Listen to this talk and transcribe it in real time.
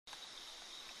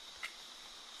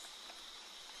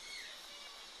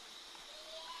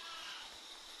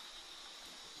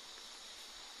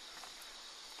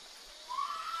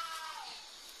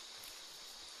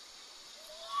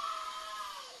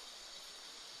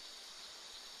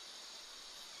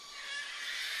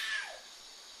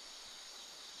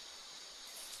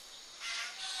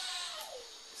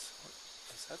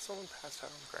that someone passed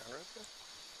out on the ground right there?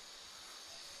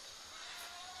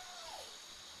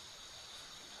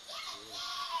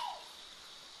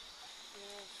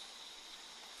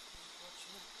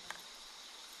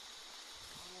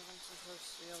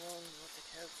 Supposed to be alone with the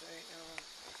kids right now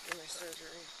after my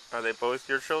surgery. Are they both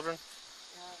your children?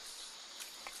 Yes.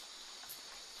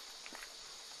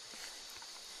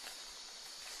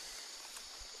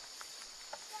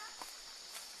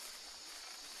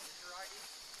 Your ID?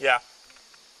 Yeah.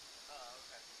 Oh,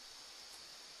 okay.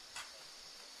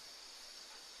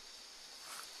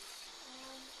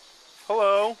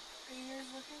 Hello. Are you guys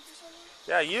looking for someone?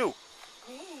 Yeah, you.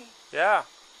 Me? Yeah.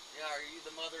 Yeah, are you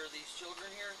the mother of these children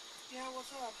here? Yeah,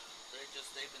 what's up?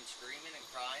 They've been screaming and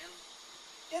crying?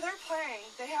 Yeah, they're playing.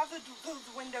 They have the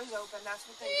windows open. That's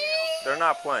what they do. They're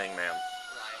not playing, ma'am.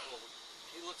 Right, well,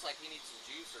 he looks like he needs some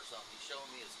juice or something. He's showing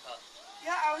me his cup.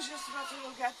 Yeah, I was just about to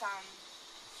go get them.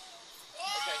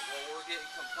 Okay, well, we're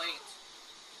getting complaints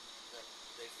that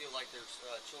they feel like there's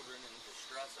children in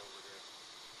distress over there.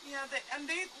 Yeah, they're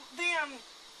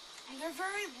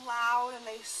very loud and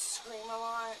they scream a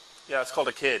lot. Yeah, it's called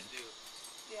a kid.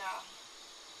 Yeah.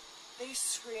 They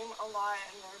scream a lot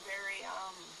and they're very,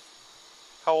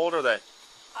 How old are they?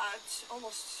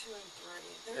 almost 2 and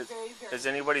 3. They're very Is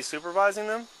anybody supervising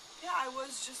them? Yeah, I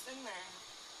was just in there.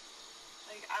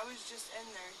 Like, I was just in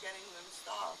there getting them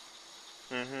stuff.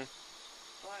 Mm-hmm.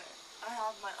 But I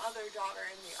have my other daughter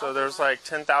in the So there's like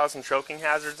 10,000 choking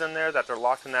hazards in there that they're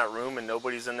locked in that room and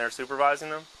nobody's in there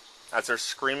supervising them? As they're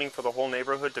screaming for the whole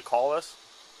neighborhood to call us? Is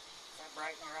that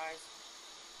bright in your eyes?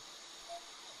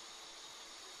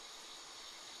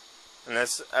 And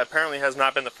this apparently has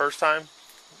not been the first time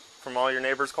from all your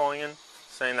neighbors calling in,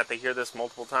 saying that they hear this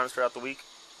multiple times throughout the week.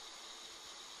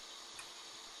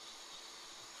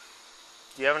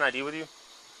 Do you have an ID with you? It's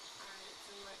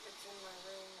in my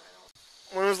room.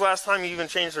 When was the last time you even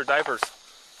changed their diapers?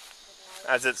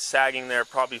 As it's sagging there,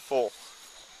 probably full.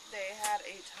 They had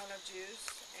a ton of juice,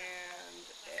 and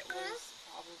it was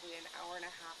probably an hour and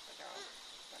a half ago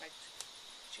that I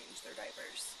changed their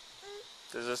diapers.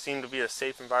 Does this seem to be a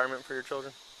safe environment for your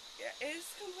children? Yeah,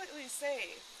 it's completely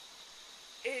safe.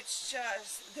 It's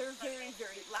just, they're very,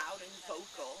 very loud and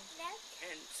vocal.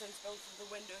 And since both of the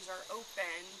windows are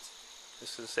opened...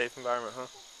 This is a safe environment, huh?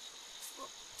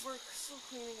 We're still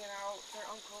cleaning it out. Their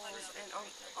uncles and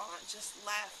aunt just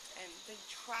left and they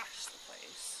trashed the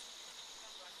place.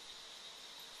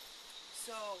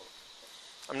 So...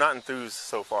 I'm not enthused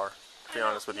so far, to be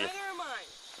honest with you. Neither am I.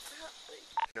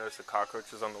 You notice the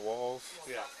cockroaches on the walls?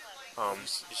 Yeah.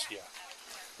 Yeah.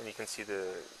 And you can see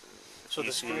the... So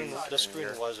the screen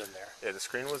was in there. Yeah, the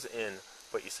screen was in,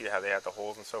 but you see how they had the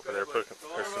holes and stuff where they're pushing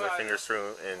their fingers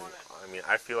through, and I mean,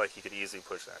 I feel like you could easily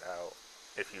push that out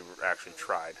if you actually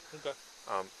tried. Okay.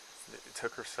 It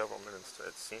took her several minutes to,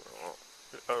 it seemed,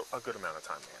 a good amount of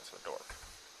time to answer the door.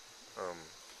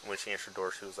 When she answered the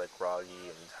door, she was like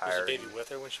groggy and tired. Was the baby with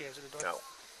her when she answered the door? No.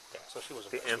 Yeah, so she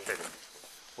wasn't. The infant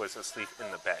was asleep in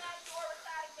the bed.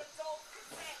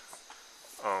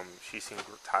 She seemed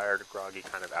tired, groggy,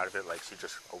 kind of out of it, like she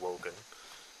just awoken.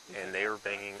 And they were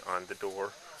banging on the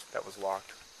door that was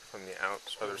locked from the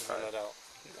other side.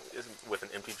 With an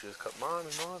empty juice cup.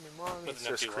 Mommy, mommy, mommy. With an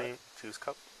empty what? Juice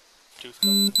cup. Juice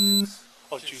cup? Juice.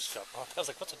 Oh, juice cup. Oh, I was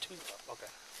like, what's a juice cup?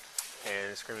 Okay.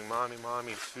 And screaming, mommy,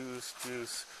 mommy, juice,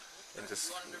 juice. And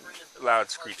just loud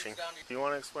screeching. Do you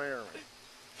want to explain it or me?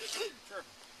 Sure.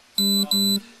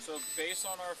 So based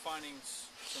on our findings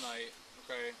tonight,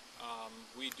 okay,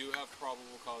 we do have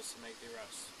probable cause to make the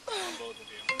arrest on both of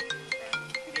you. Okay?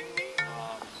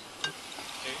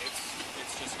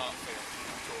 It's just not fair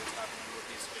to what's happening with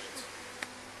these kids.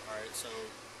 Alright, so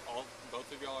both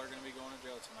of y'all are going to be going to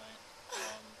jail tonight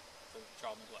for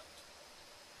child neglect.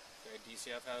 Okay,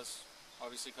 DCF has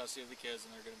obviously custody of the kids,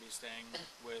 and they're going to be staying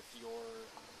with your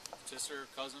sister,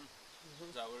 cousin.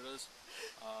 Is that what it is?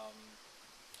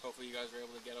 Hopefully you guys are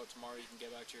able to get out tomorrow. You can get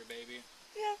back to your baby.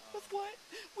 Yeah, with what?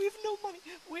 We have no money.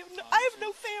 I have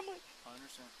no family. I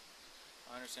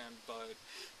understand, but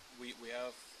we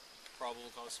have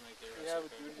probable cause to make the arrest.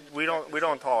 Okay? We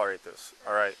don't tolerate this.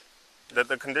 All right,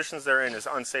 the conditions they're in is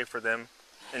unsafe for them,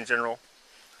 in general.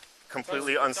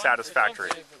 Completely unsatisfactory.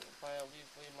 If I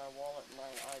leave my wallet, my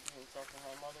ID, and stuff to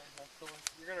my mother,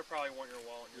 you're gonna probably want your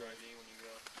wallet and your ID when you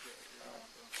go.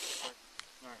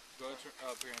 All right, go ahead.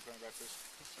 Put your hands behind your back, please.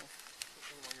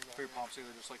 Put your palms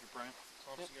together, just like you're praying.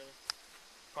 Palms together.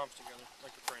 Palms together,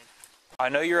 like you're praying. I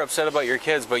know you're upset about your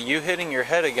kids, but you hitting your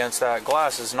head against that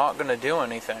glass is not going to do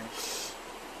anything.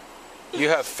 You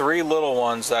have 3 little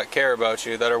ones that care about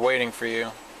you, that are waiting for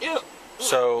you. Yeah.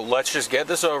 So let's just get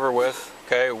this over with,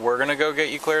 Okay, we're gonna go get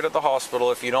you cleared at the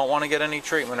hospital. If you don't want to get any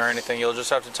treatment or anything, you'll just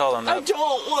have to tell them that. I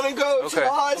don't want to go to the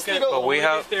hospital. Okay, but we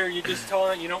have. There, you just tell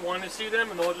them that you don't want to see them,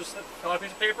 and they'll just fill out a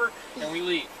piece of paper, and we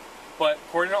leave. But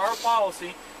according to our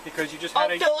policy, because you just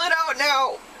had I'll fill it out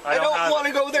now. I don't want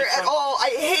to go there at all.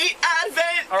 I hate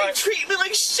Advent. They treat me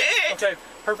like shit. Okay,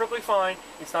 perfectly fine.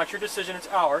 It's not your decision, it's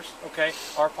ours. Okay,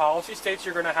 our policy states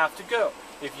you're going to have to go.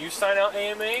 If you sign out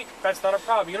AMA, that's not a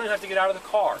problem. You don't even have to get out of the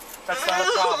car. That's not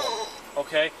a problem.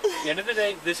 Okay? At the end of the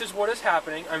day, this is what is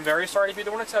happening. I'm very sorry to be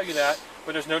the one to tell you that,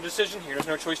 but there's no decision here. There's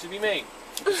no choice to be made.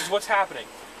 This is what's happening.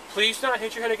 Please do not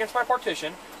hit your head against my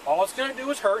partition. All it's going to do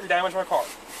is hurt and damage my car.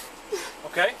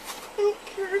 Okay? I don't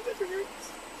care if it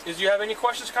hurts. Do you have any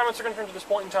questions, comments, or concerns at this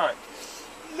point in time?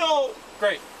 No.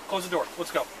 Great. Close the door.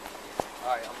 Let's go.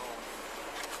 Alright, I'm going.